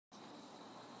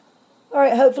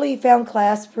Alright, hopefully you found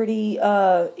class pretty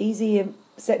easy in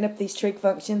setting up these trig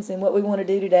functions, and what we want to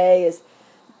do today is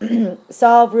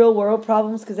solve real world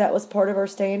problems because that was part of our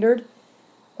standard.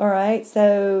 Alright,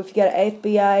 so if you got an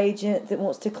FBI agent that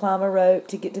wants to climb a rope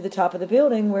to get to the top of the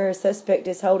building where a suspect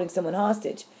is holding someone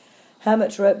hostage, how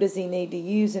much rope does he need to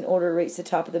use in order to reach the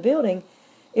top of the building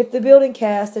if the building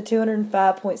casts a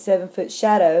 205.7-foot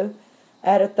shadow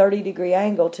at a 30-degree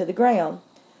angle to the ground?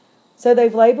 So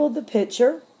they've labeled the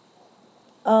picture.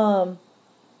 You've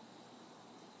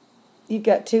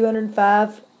got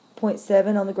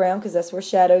 205.7 on the ground because that's where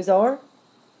shadows are.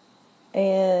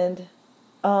 And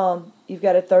you've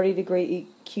got a 30-degree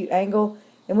acute angle.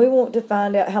 And we want to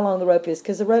find out how long the rope is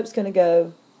because the rope's going to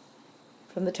go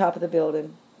from the top of the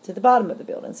building to the bottom of the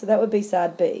building. So that would be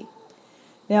side B.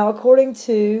 Now, according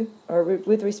to, or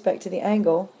with respect to the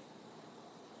angle,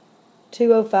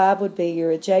 205 would be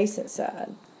your adjacent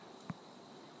side.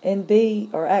 And B,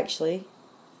 or actually,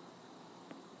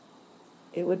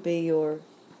 it would be your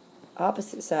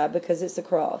opposite side because it's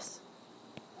across.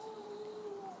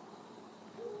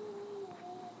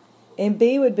 And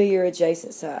B would be your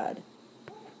adjacent side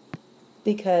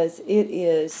because it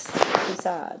is the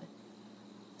side.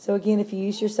 So again, if you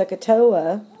use your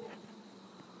SOHCAHTOA,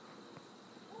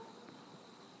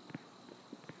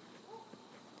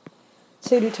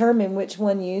 to determine which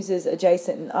one uses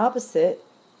adjacent and opposite,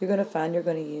 you're going to find you're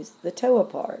going to use the TOA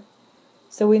part.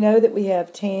 So we know that we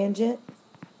have tangent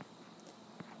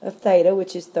of theta,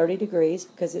 which is 30 degrees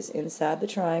because it's inside the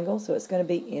triangle, so it's going to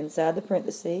be inside the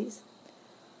parentheses.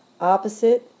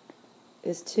 Opposite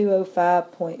is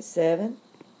 205.7.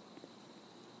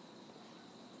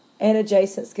 And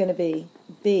adjacent is going to be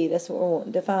B. That's what we're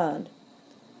wanting to find.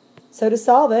 So to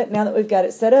solve it, now that we've got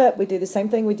it set up, we do the same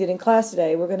thing we did in class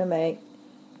today. We're going to make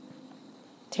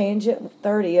tangent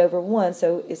 30 over 1,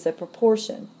 so it's a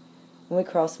proportion. When we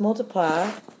cross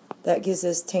multiply, that gives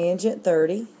us tangent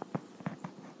 30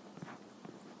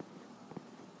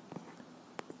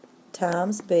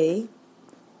 times B,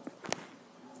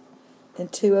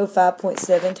 and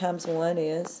 205.7 times 1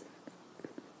 is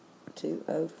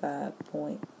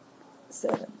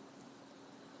 205.7.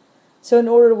 So in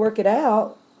order to work it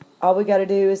out, all we got to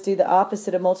do is do the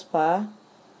opposite of multiply.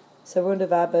 So we're going to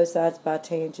divide both sides by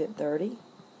tangent 30.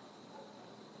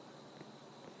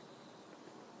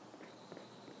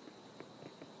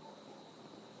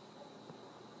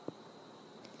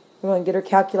 We're going to get our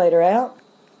calculator out.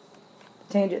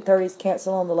 Tangent 30s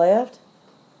cancel on the left.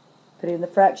 Put it in the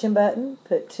fraction button.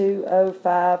 Put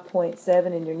 205.7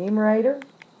 in your numerator.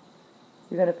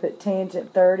 You're going to put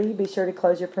tangent 30. Be sure to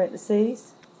close your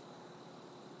parentheses.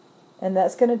 And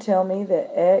that's going to tell me that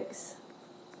X,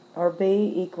 or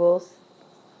B, equals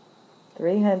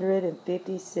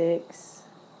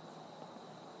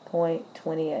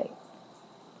 356.28.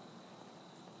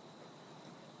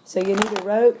 So you need a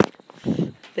rope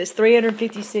that's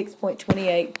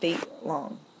 356.28 feet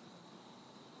long.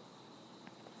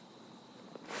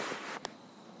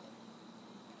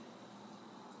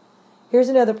 Here's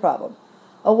another problem.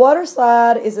 A water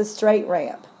slide is a straight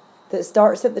ramp that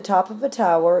starts at the top of a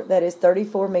tower that is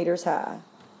 34 meters high.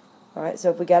 Alright, so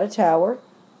if we got a tower,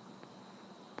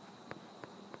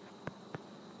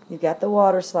 you've got the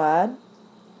water slide.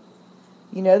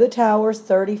 You know the tower's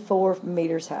 34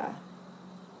 meters high.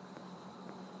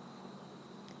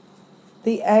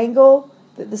 The angle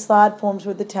that the slide forms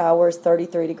with the tower is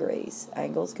 33 degrees.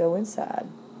 Angles go inside.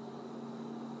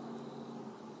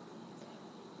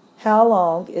 How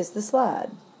long is the slide?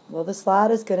 Well, the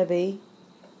slide is going to be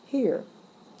here.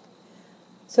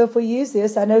 So if we use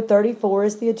this, I know 34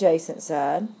 is the adjacent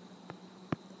side.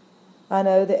 I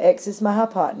know that X is my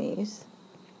hypotenuse.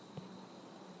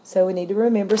 So we need to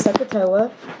remember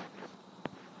SOHCAHTOA.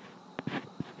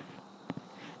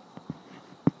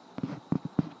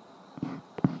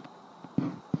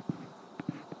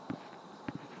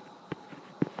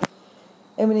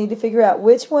 And we need to figure out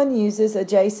which one uses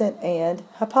adjacent and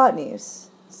hypotenuse.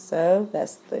 So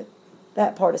that's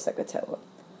that part of SOHCAHTOA.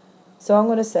 So I'm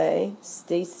going to say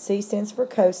C stands for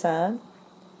cosine.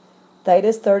 Theta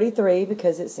is 33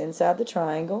 because it's inside the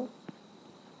triangle.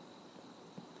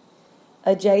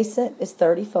 Adjacent is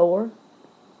 34.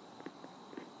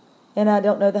 And I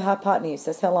don't know the hypotenuse.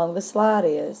 That's how long the slide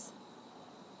is.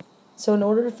 So in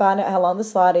order to find out how long the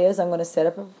slide is, I'm going to set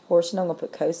up a proportion. I'm going to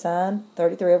put cosine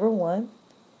 33 over 1.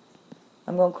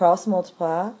 I'm going to cross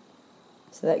multiply.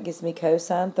 So that gives me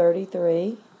cosine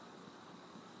 33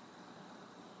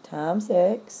 times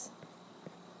X.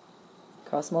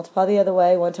 Cross multiply the other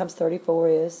way. 1 times 34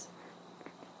 is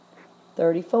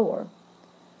 34.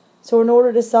 So in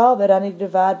order to solve it, I need to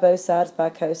divide both sides by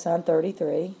cosine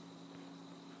 33.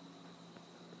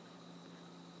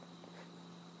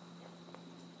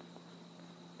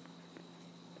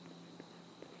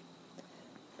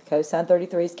 Cosine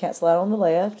 33's cancel out on the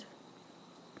left.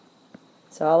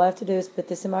 So all I have to do is put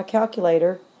this in my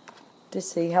calculator to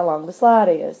see how long the slide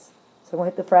is. So I'm going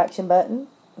to hit the fraction button.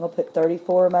 I'm going to put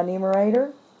 34 in my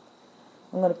numerator.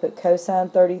 I'm going to put cosine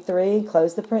 33,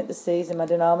 close the parentheses in my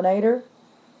denominator,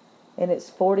 and it's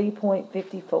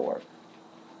 40.54.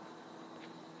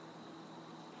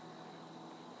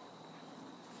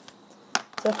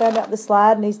 So I found out the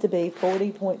slide needs to be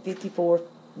 40.54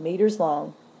 meters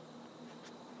long.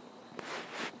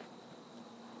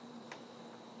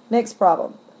 Next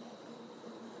problem.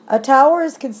 A tower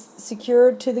is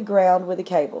secured to the ground with a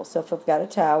cable. So if I've got a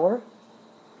tower,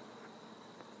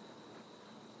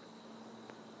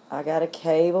 I got a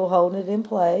cable holding it in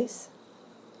place.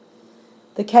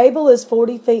 The cable is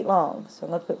 40 feet long, so I'm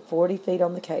going to put 40 feet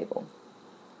on the cable.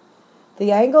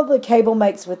 The angle the cable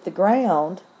makes with the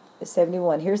ground is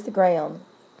 71. Here's the ground.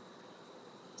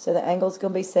 So the angle is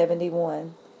going to be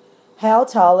 71. How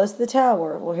tall is the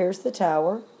tower? Well, here's the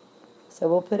tower. So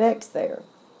we'll put X there.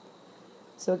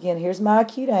 So again, here's my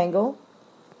acute angle.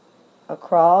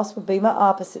 Across would be my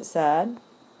opposite side.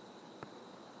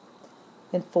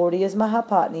 And 40 is my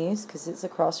hypotenuse because it's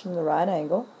across from the right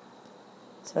angle.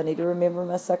 So I need to remember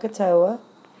my SOHCAHTOA.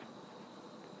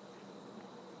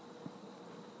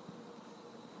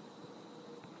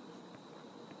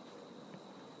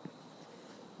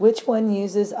 Which one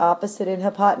uses opposite and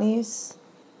hypotenuse?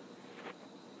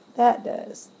 That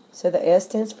does. So the S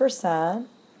stands for sine.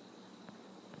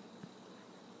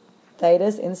 Theta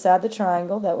is inside the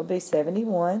triangle. That would be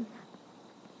 71.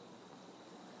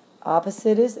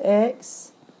 Opposite is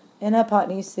X. And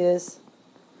hypotenuse is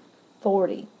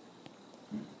 40.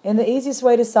 And the easiest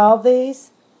way to solve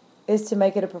these is to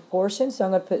make it a proportion. So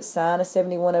I'm going to put sine of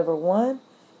 71 over 1.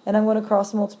 And I'm going to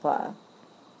cross multiply.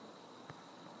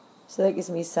 So that gives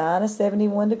me sine of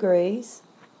 71 degrees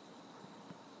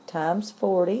times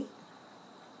 40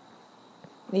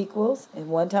 equals, and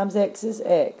 1 times X is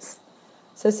X.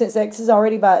 So since X is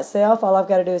already by itself, all I've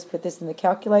got to do is put this in the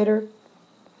calculator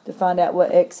to find out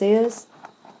what X is.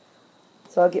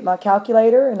 So I'll get my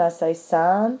calculator and I say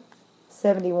sine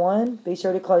 71, be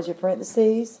sure to close your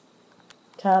parentheses,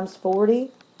 times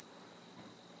 40.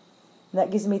 And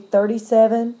that gives me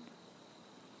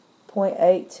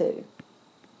 37.82.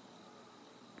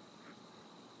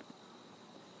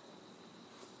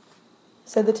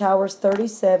 So the tower is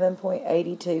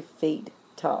 37.82 feet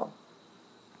tall.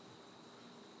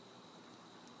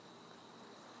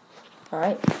 All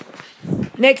right.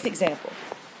 Next example.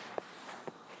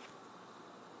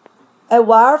 A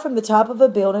wire from the top of a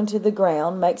building to the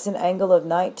ground makes an angle of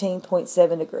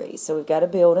 19.7 degrees. So we've got a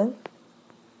building.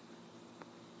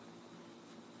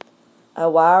 A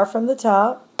wire from the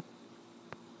top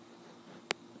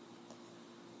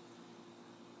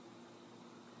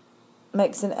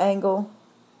makes an angle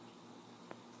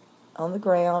on the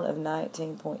ground of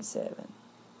 19.7.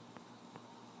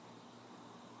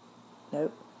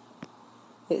 Nope.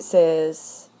 It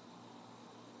says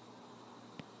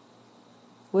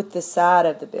with the side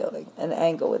of the building, an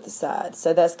angle with the side.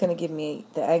 So that's going to give me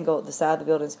the angle, the side of the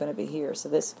building is going to be here. So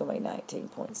this is going to be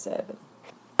 19.7.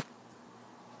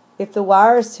 If the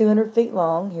wire is 200 feet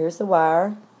long, here's the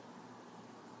wire.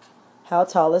 How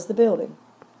tall is the building?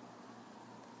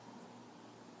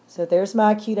 So there's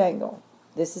my acute angle.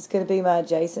 This is going to be my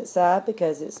adjacent side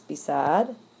because it's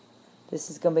beside. This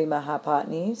is going to be my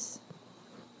hypotenuse.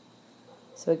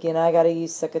 So again, I got to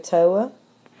use SOHCAHTOA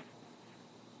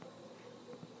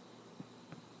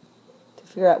to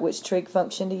figure out which trig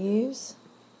function to use.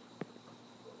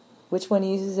 Which one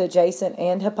uses adjacent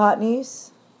and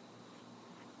hypotenuse?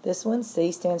 This one,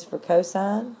 C, stands for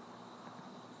cosine.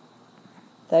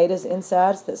 Theta's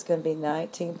inside, so that's going to be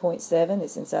 19.7.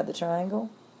 It's inside the triangle.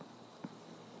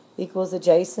 Equals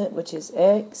adjacent, which is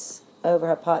X, over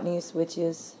hypotenuse, which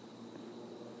is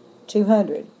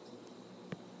 200.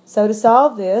 So to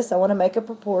solve this, I want to make a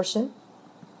proportion.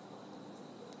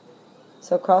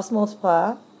 So cross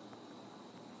multiply.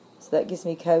 So that gives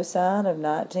me cosine of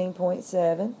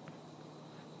 19.7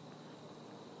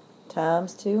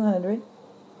 times 200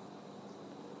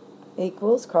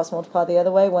 equals, cross multiply the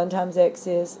other way, 1 times X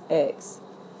is X.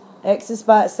 X is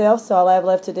by itself, so all I have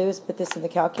left to do is put this in the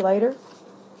calculator.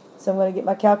 So I'm going to get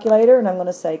my calculator and I'm going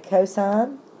to say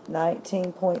cosine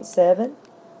 19.7.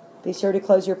 Be sure to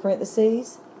close your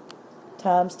parentheses.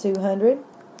 Times 200.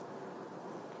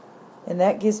 And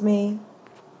that gives me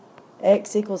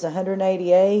X equals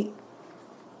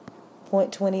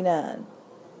 188.29.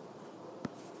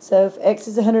 So if X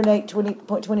is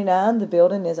 108.29, the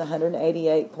building is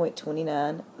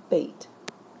 188.29 feet.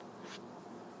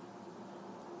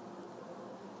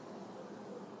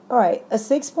 Alright, a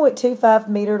 6.25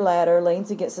 meter ladder leans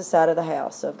against the side of the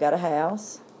house. So I've got a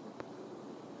house.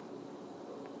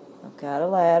 I've got a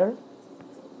ladder.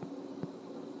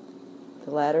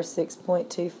 The ladder's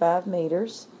 6.25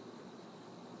 meters.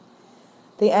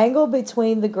 The angle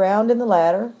between the ground and the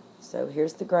ladder, so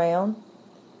here's the ground,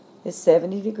 is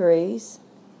 70 degrees.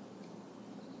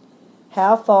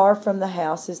 How far from the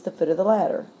house is the foot of the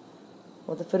ladder?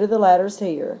 Well, the foot of the ladder is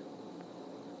here.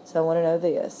 So I want to know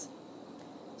this.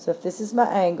 So if this is my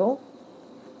angle,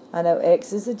 I know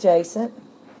x is adjacent.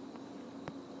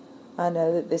 I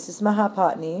know that this is my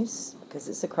hypotenuse because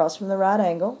it's across from the right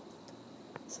angle.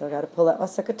 So I've got to pull out my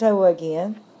SOHCAHTOA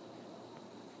again.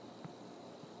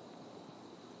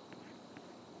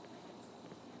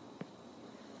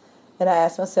 And I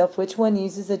ask myself which one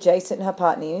uses adjacent and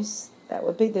hypotenuse. That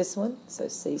would be this one. So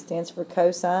C stands for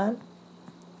cosine.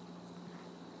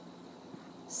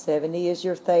 70 is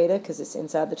your theta because it's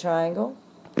inside the triangle.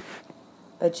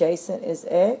 Adjacent is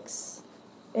x.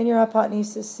 And your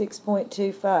hypotenuse is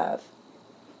 6.25.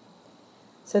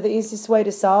 So the easiest way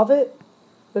to solve it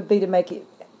would be to make it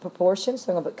proportion.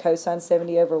 So I'm going to put cosine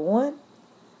 70 over 1.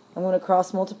 I'm going to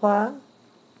cross multiply.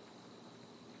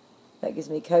 That gives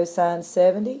me cosine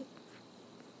 70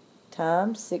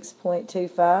 times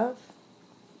 6.25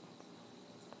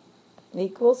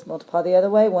 equals, multiply the other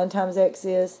way, 1 times x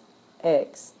is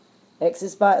x. X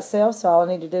is by itself, so all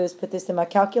I need to do is put this in my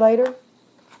calculator.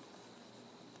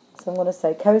 So I'm going to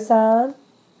say cosine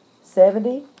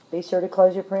 70, be sure to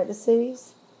close your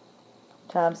parentheses,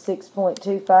 times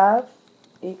 6.25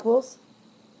 equals,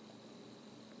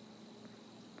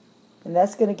 and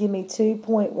that's going to give me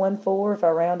 2.14 if I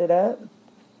round it up.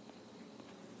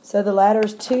 So the ladder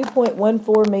is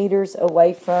 2.14 meters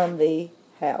away from the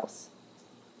house.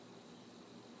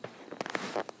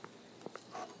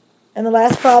 And the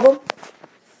last problem,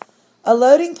 a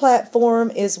loading platform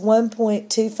is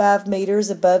 1.25 meters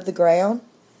above the ground.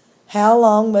 How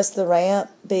long must the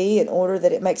ramp be in order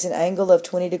that it makes an angle of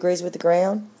 20 degrees with the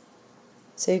ground?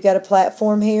 So you've got a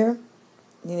platform here,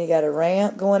 and then you got a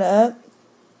ramp going up.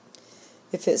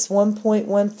 If it's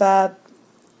 1.15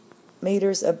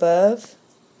 meters above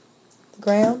the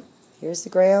ground, here's the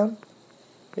ground,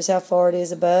 here's how far it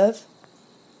is above.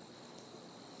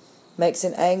 Makes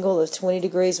an angle of 20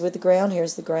 degrees with the ground.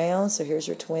 Here's the ground, so here's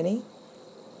your 20.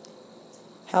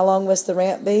 How long must the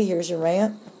ramp be? Here's your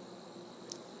ramp.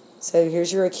 So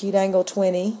here's your acute angle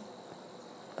 20.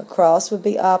 Across would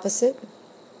be opposite.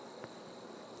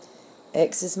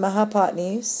 X is my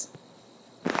hypotenuse.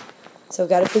 So I've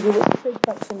got to figure which trig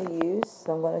function to use.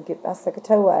 So I'm going to get my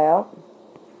SOHCAHTOA out.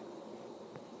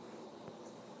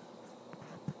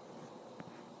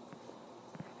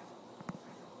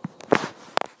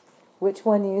 Which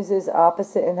one uses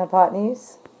opposite and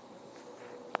hypotenuse?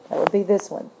 That would be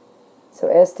this one. So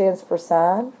S stands for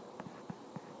sine.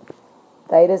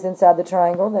 Theta is inside the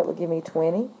triangle. That would give me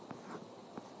 20.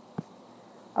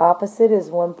 Opposite is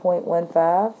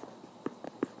 1.15.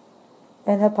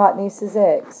 And hypotenuse is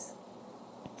x.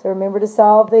 So remember to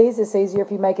solve these. It's easier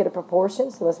if you make it a proportion.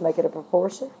 So let's make it a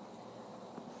proportion.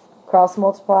 Cross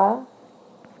multiply.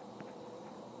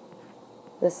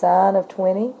 The sine of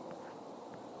 20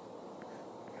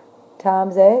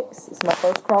 times x is my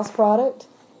first cross product.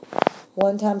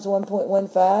 1 times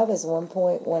 1.15 is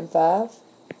 1.15.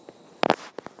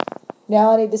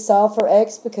 Now I need to solve for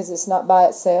x because it's not by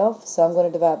itself, so I'm going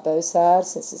to divide both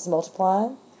sides since it's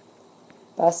multiplying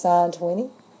by sine 20.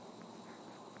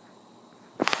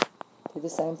 Do the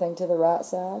same thing to the right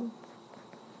side.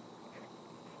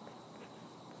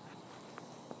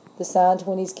 The sine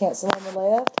 20s cancel on the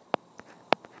left.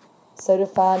 So to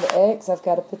find x, I've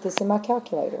got to put this in my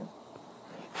calculator.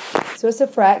 So it's a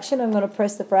fraction. I'm going to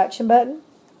press the fraction button.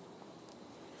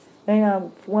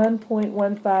 And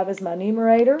 1.15 is my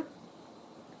numerator.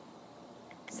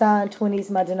 Sine 20 is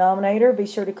my denominator. Be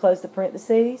sure to close the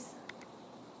parentheses.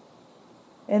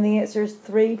 And the answer is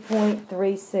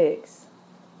 3.36.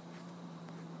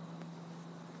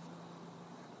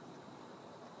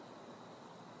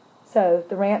 So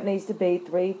the ramp needs to be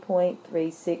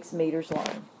 3.36 meters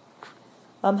long.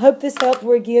 Hope this helped.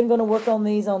 We're again going to work on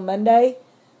these on Monday.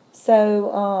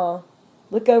 So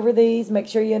look over these. Make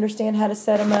sure you understand how to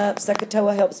set them up.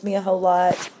 SOHCAHTOA helps me a whole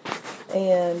lot.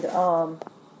 And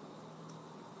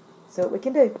see what we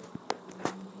can do.